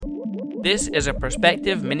This is a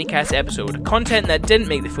prospective minicast episode, content that didn't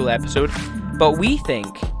make the full episode, but we think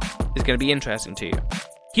is going to be interesting to you.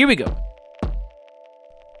 Here we go.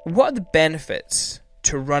 What are the benefits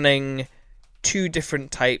to running two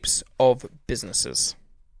different types of businesses?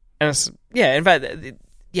 And in fact,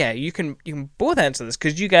 you can both answer this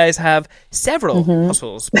because you guys have several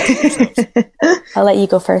hustles. I'll let you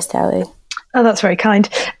go first, Ellie. Oh, that's very kind.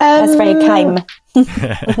 That's very kind.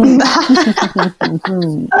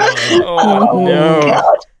 Oh no!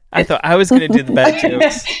 God. I thought I was going to do the bad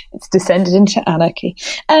jokes. It's descended into anarchy.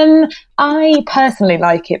 I personally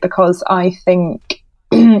like it because I think,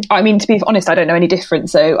 I mean, to be honest, I don't know any different.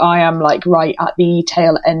 So I am like right at the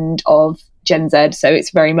tail end of Gen Z. So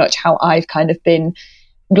it's very much how I've kind of been.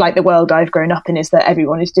 Like the world I've grown up in is that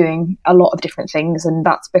everyone is doing a lot of different things, and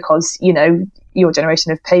that's because, you know, your generation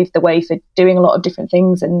have paved the way for doing a lot of different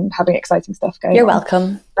things and having exciting stuff going You're on.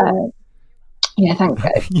 welcome. Yeah,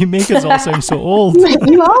 thanks. You make us all sound so old.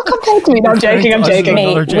 You are compared to me. No, I'm joking.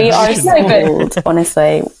 Mate, we are so old,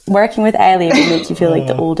 honestly. Working with Ellie will make you feel like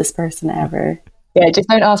the oldest person ever. Yeah, just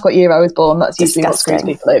don't ask what year I was born. That's usually what screws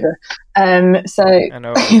people over. So I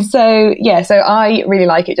really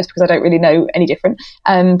like it just because I don't really know any different.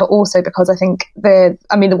 But also because I think the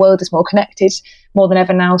world is more connected more than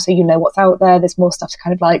ever now. So you know what's out there. There's more stuff to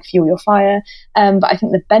kind of like fuel your fire. But I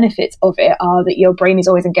think the benefits of it are that your brain is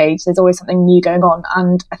always engaged. There's always something new going on.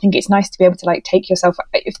 And I think it's nice to be able to like take yourself,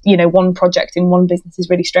 if, you know, one project in one business is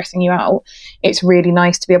really stressing you out, it's really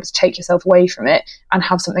nice to be able to take yourself away from it and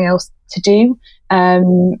have something else to do. I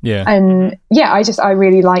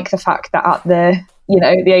really like the fact that at the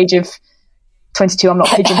age of 22, I'm not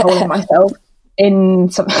pigeonholing myself in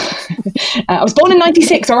some. I was born in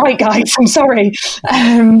 '96. All right, guys, I'm sorry.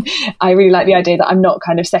 I really like the idea that I'm not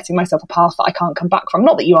kind of setting myself a path that I can't come back from.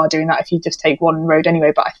 Not that you are doing that if you just take one road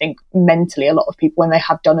anyway, but I think mentally a lot of people, when they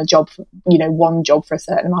have done a job, one job for a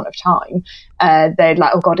certain amount of time, they're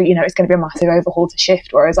like, oh God, it's going to be a massive overhaul to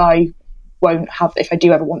shift. Whereas I won't have, if I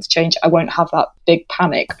do ever want to change, I won't have that big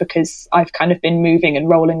panic because I've kind of been moving and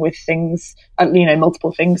rolling with things,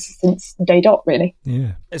 multiple things since day dot, really.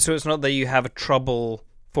 Yeah. So it's not that you have trouble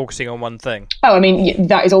focusing on one thing. Oh, I mean,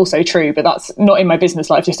 that is also true, but that's not in my business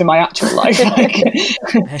life, just in my actual life.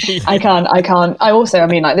 I can't.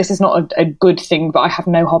 This is not a good thing, but I have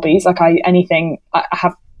no hobbies.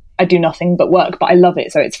 I do nothing but work, but I love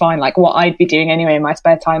it, so it's fine. Like what I'd be doing anyway in my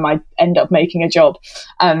spare time, I'd end up making a job.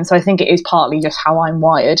 So I think it is partly just how I'm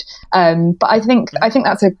wired. But I think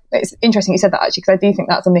it's interesting you said that, actually, because I do think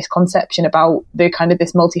that's a misconception about the kind of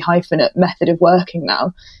this multi-hyphenate method of working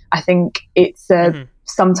now. I think it's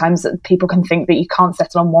sometimes that people can think that you can't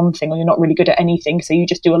settle on one thing or you're not really good at anything, so you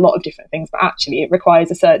just do a lot of different things. But actually, it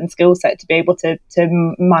requires a certain skill set to be able to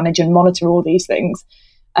manage and monitor all these things.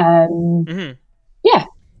 Yeah.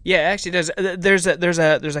 Yeah, actually, there's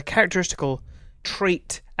a characteristical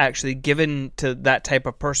trait actually given to that type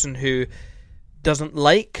of person who doesn't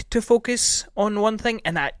like to focus on one thing,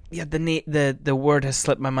 and the word has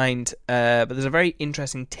slipped my mind. But there's a very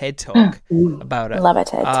interesting TED talk about it. Love a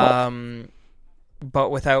TED talk. But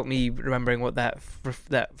without me remembering what that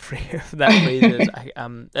phrase is,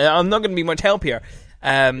 I'm not going to be much help here.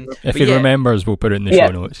 If he remembers, we'll put it in the show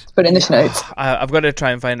notes. Put it in the show notes. I've got to try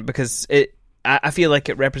and find it because I feel like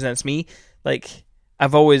it represents me. Like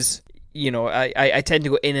I've always, I tend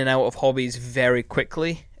to go in and out of hobbies very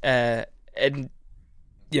quickly, and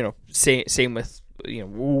same with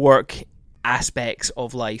work aspects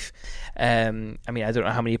of life. I don't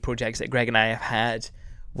know how many projects that Greg and I have had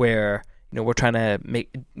where we're trying to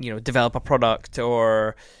make develop a product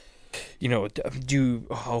or do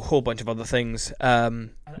a whole bunch of other things.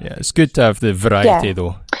 It's good to have the variety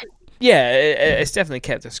though. Yeah, it's definitely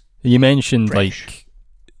kept us. You mentioned fresh. Like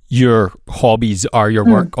your hobbies are your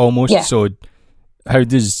work almost. Yeah. So how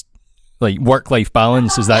does like work-life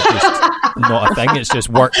balance, is that just not a thing? It's just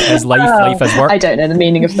work is life, life is work. I don't know the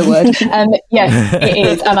meaning of the word. Yes, it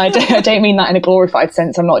is, and I don't mean that in a glorified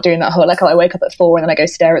sense. I'm not doing that whole I wake up at 4 and then I go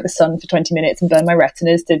stare at the sun for 20 minutes and burn my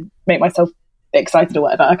retinas to make myself excited or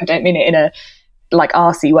whatever. I don't mean it in a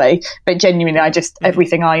arsey way, but genuinely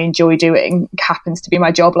everything I enjoy doing happens to be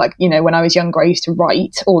my job. When I was younger I used to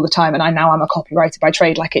write all the time, and now I'm a copywriter by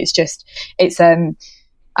trade. And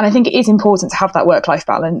I think it is important to have that work-life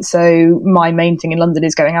balance. So my main thing in London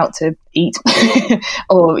is going out to eat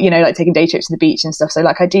or taking day trips to the beach and stuff. So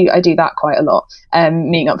I do that quite a lot,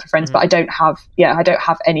 meeting up for friends, but I don't have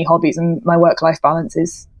any hobbies, and my work-life balance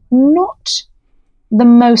is not the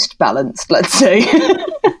most balanced, let's say.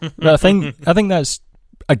 I think that's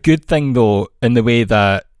a good thing though, in the way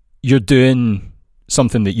that you're doing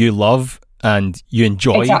something that you love and you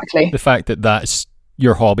enjoy. Exactly. The fact that that's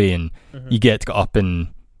your hobby and you get to go up and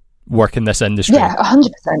work in this industry. Yeah, 100%.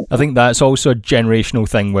 I think that's also a generational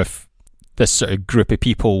thing with this sort of group of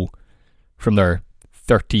people from their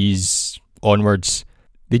 30s onwards.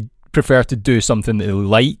 They prefer to do something that they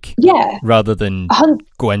like rather than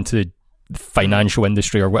go into the financial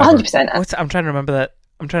industry or whatever. 100%. I'm trying to remember that.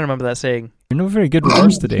 I'm trying to remember that saying. You're not very good with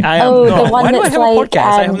words today. I am not. The one Why do I that's have a podcast?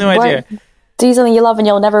 I have no idea. Do something you love and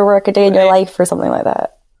you'll never work a day in your life, or something like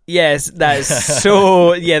that. Yes, that is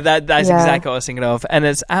so. That's exactly what I was thinking of, and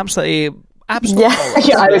it's absolutely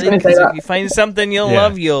bollocks, I was going to say that. If you find something you'll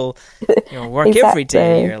love, you'll work every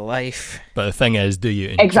day of your life. But the thing is, do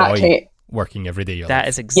you enjoy working every day of your life? That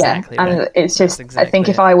is exactly right. And it's just, exactly I think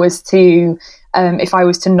if I was to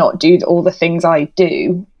not do all the things I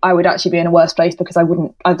do, I would actually be in a worse place, because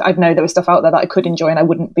I'd know there was stuff out there that I could enjoy and I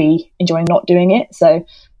wouldn't be enjoying not doing it. So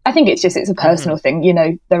I think it's a personal thing.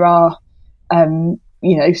 There are,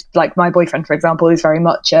 like my boyfriend, for example, is very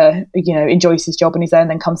much, enjoys his job and he's there and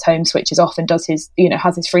then comes home, switches off and does his,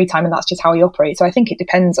 has his free time, and that's just how he operates. So I think it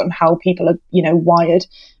depends on how people are, wired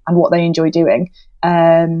and what they enjoy doing.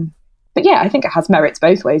 But yeah, I think it has merits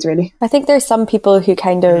both ways, really. I think there's some people who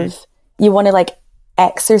kind of, you want to like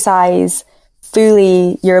exercise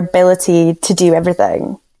fully your ability to do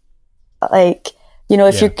everything. Like,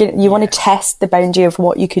 if you want to test the boundary of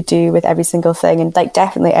what you could do with every single thing. And like,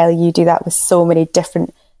 definitely, Ellie, you do that with so many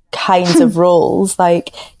different kinds of roles.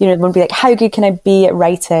 Like, one would be like, how good can I be at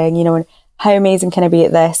writing? And how amazing can I be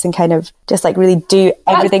at this? And kind of just like really do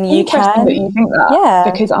everything you can. That you think that,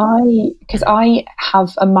 because I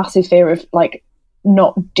have a massive fear of like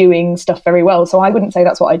not doing stuff very well. So I wouldn't say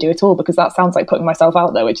that's what I do at all, because that sounds like putting myself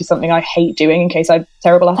out there, which is something I hate doing in case I'm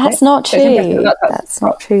terrible at it. That's not true. That's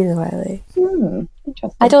not true, Ellie.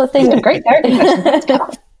 Interesting. I don't think it's a great therapy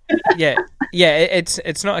session.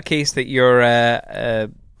 It's not a case that you're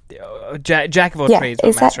jack of all trades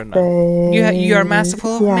but master of none. You are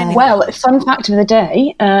masterful of many. Well, fun fact of the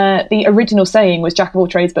day, the original saying was jack of all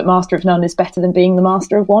trades but master of none is better than being the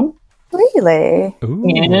master of one. Really? Ooh.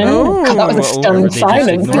 Yeah. That was a stunned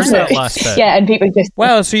silence, wasn't it? Yeah, and people just...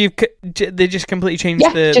 Well, so they just completely changed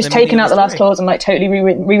just taken out the last clause and like totally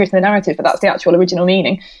rewritten the narrative, but that's the actual original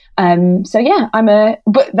meaning. So yeah,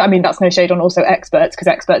 but I mean, that's no shade on also experts, because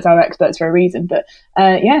experts are experts for a reason, but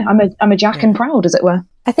I'm a jack and proud, as it were.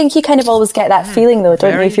 I think you kind of always get that feeling though,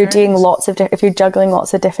 don't you? If you're doing if you're juggling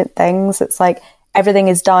lots of different things, it's like everything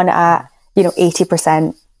is done at,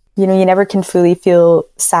 80%. You never can fully feel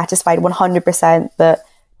satisfied 100% that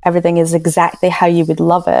everything is exactly how you would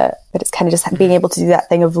love it. But it's kind of just being able to do that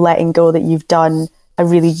thing of letting go that you've done a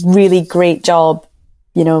really, really great job,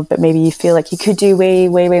 but maybe you feel like you could do way,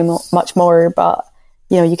 way, way much more. But,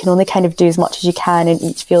 you can only kind of do as much as you can in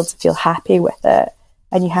each field to feel happy with it.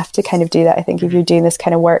 And you have to kind of do that, I think, if you're doing this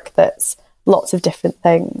kind of work that's lots of different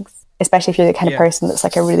things, especially if you're the kind of person that's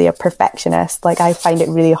like a perfectionist. Like, I find it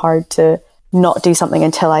really hard to not do something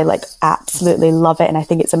until I like absolutely love it and I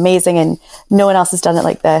think it's amazing and no one else has done it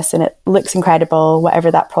like this and it looks incredible,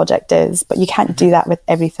 whatever that project is. But you can't do that with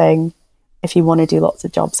everything if you want to do lots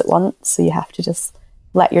of jobs at once. So you have to just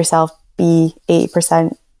let yourself be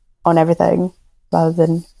 80% on everything rather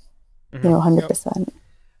than 100%.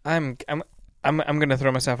 I'm going to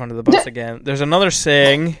throw myself under the bus again. There's another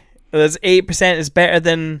saying that's 8% is better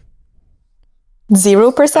than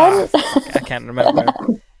 0%. I can't remember.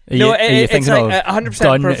 It's like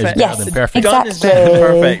 100% perfect. Yes, than perfect. Done is better than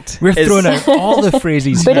perfect. We're throwing out all the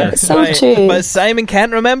phrases but here. it's so true. But Simon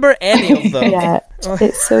can't remember any of them. Yeah,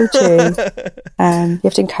 it's so true. You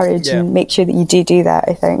have to encourage and make sure that you do that,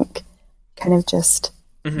 I think. Kind of just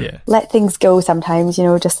let things go sometimes,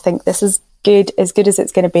 just think this is good as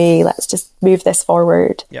it's going to be. Let's just move this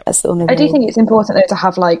forward. Yep. That's the only way. I do think it's important though to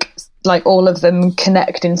have like all of them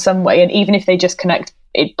connect in some way, and even if they just connect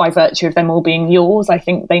it by virtue of them all being yours, I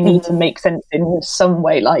think they need to make sense in some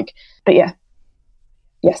way. But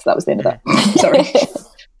yes, that was the end of that. Sorry,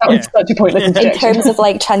 that was such a pointless interjection. In terms of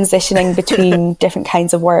like transitioning between different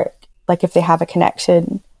kinds of work, like if they have a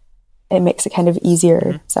connection, it makes it kind of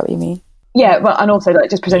easier. Is that what you mean? Yeah, well, and also like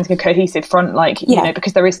just presenting a cohesive front,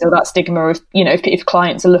 because there is still that stigma of, if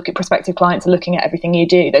prospective clients are looking at everything you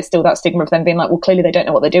do, there's still that stigma of them being like, well, clearly they don't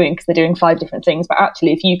know what they're doing because they're doing 5 different things. But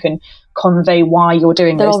actually, if you can convey why you're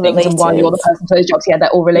doing those things related. And why you're the person for those jobs, they're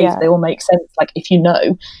all related. They all make sense. Like if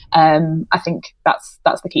I think that's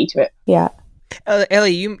the key to it. Yeah.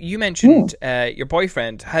 Ellie, you mentioned your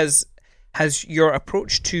boyfriend. Has your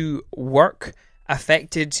approach to work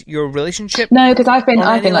affected your relationship? No, because I've been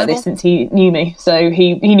like this since he knew me, so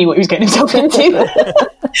he knew what he was getting himself into.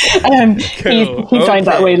 He signed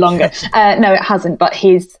that way longer. No, it hasn't. But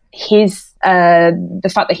his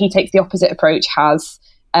the fact that he takes the opposite approach has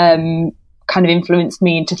kind of influenced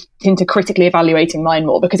me into critically evaluating mine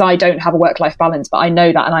more, because I don't have a work-life balance, but I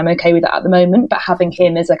know that and I'm okay with that at the moment. But having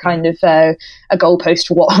him as a kind of a goalpost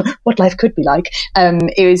for what life could be like,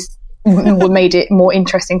 made it more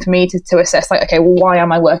interesting for me to assess, like, okay, well, why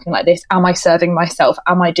am I working like this? Am I serving myself?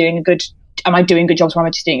 Am I doing good jobs, or am I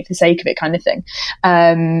just doing it for the sake of it, kind of thing?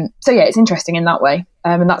 So yeah, it's interesting in that way,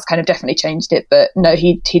 and that's kind of definitely changed it. But no,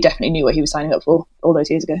 he definitely knew what he was signing up for all those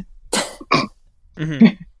years ago. Mm-hmm.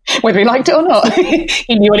 Whether he liked it or not,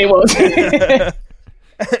 he knew what it was.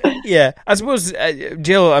 Yeah, I suppose,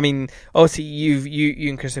 Jill, I mean, obviously you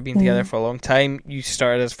and Chris have been together for a long time. You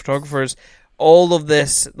started as photographers. All of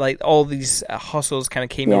this, like all these hustles, kind of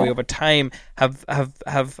came your way over time. Have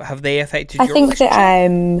they affected your relationship? I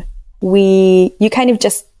think that you kind of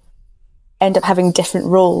just end up having different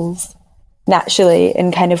roles naturally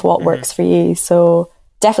in kind of what works for you. So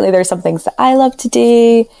definitely there's some things that I love to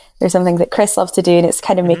do. There's some things that Chris loves to do, and it's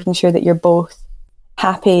kind of making sure that you're both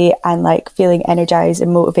happy and like feeling energized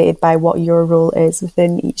and motivated by what your role is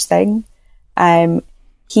within each thing.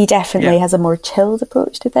 He definitely has a more chilled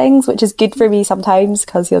approach to things, which is good for me sometimes,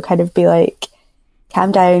 because he'll kind of be like,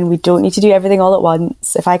 calm down, we don't need to do everything all at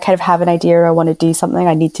once. If I kind of have an idea or I want to do something,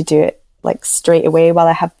 I need to do it like straight away while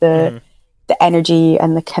I have the energy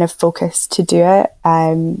and the kind of focus to do it.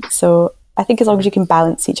 So I think as long as you can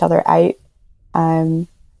balance each other out, then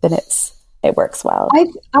it works well.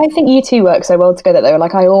 I think you two work so well together though.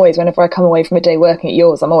 Like I always, whenever I come away from a day working at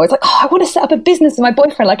yours, I'm always like, I want to set up a business with my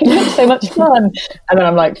boyfriend. Like it looks so much fun. And then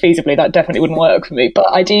I'm like, feasibly, that definitely wouldn't work for me.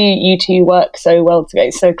 But you two work so well together.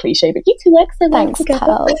 It's so cliche, but you two work so well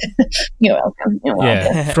together. You're welcome.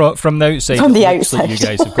 Yeah, from the outside. From the outside. Like you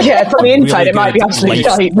guys have got from the inside, really it might be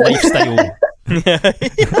absolutely lifestyle.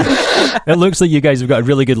 It looks like you guys have got a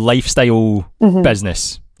really good lifestyle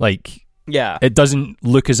business. Like, it doesn't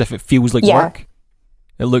look as if it feels like work.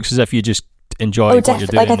 It looks as if you just enjoy what you're doing.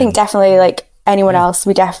 Like I think definitely, like anyone else,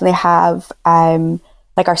 we definitely have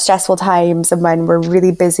like our stressful times and when we're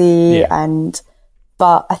really busy.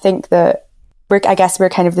 But I think that we're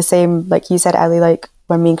kind of the same. Like you said, Ellie, like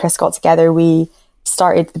when me and Chris got together, we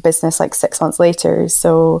started the business like 6 months later.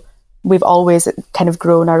 So we've always kind of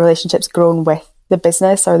grown, our relationship's grown with the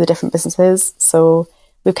business or the different businesses. So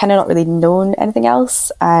we've kind of not really known anything else.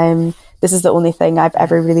 This is the only thing I've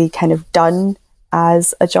ever really kind of done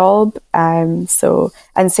as a job. And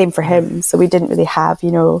same for him. So we didn't really have,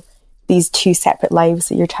 these two separate lives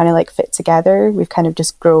that you're trying to like fit together. We've kind of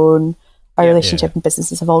just grown, our relationship and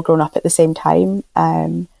businesses have all grown up at the same time.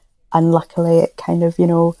 And luckily it kind of,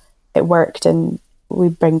 it worked, and we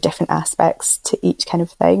bring different aspects to each kind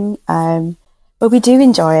of thing. But we do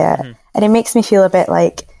enjoy it. And it makes me feel a bit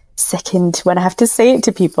like sickened when I have to say it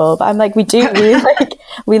to people, but I'm like, we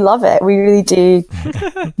love it. We really do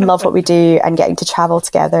love what we do, and getting to travel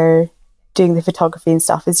together, doing the photography and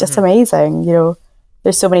stuff is just amazing.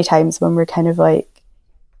 There's so many times when we're kind of like,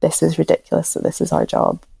 this is ridiculous that this is our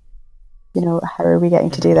job. How are we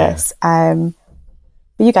getting to do this? But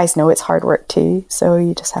you guys know it's hard work too, so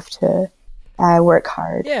you just have to work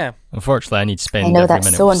hard. Yeah. Unfortunately, I need to spend I know every that's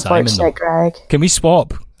minute so with Simon, unfortunate, Greg. Can we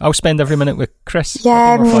swap? I'll spend every minute with Chris.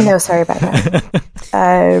 Yeah, no, sorry about that.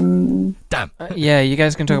 Damn. Yeah, you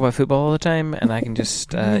guys can talk about football all the time, and I can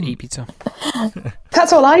just eat pizza.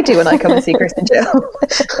 That's all I do when I come and see Chris and Jill.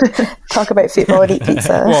 Talk about football and eat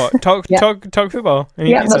pizza. What? Talk football and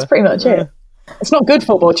eat pizza? That's pretty much it. It's not good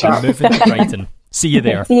football chat. I'm moving to Brighton. See you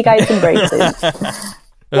there. See you guys in Brighton.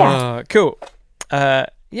 Cool.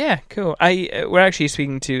 Cool. We're actually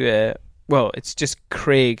speaking to it's just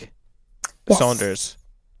Craig Saunders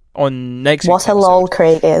on next week's What a episode. lol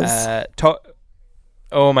Craig is.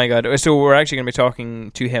 Oh my god. So we're actually going to be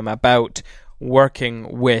talking to him about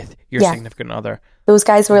working with your significant other. Those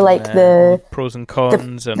guys were like the pros and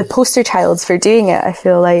cons, the poster childs for doing it. I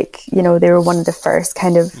feel like, they were one of the first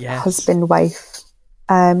kind of husband-wife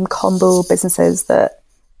combo businesses that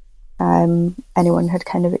anyone had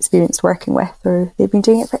kind of experienced working with, or they've been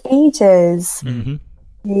doing it for ages.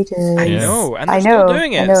 Ages. I know, and they're still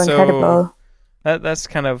doing it. So incredible. That's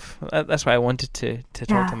kind of that's why I wanted to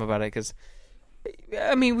talk to him about it, because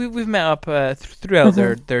I mean we've met up throughout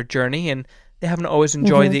their journey, and they haven't always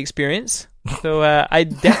enjoyed the experience. So I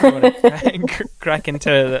definitely want to crack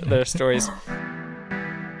into their stories.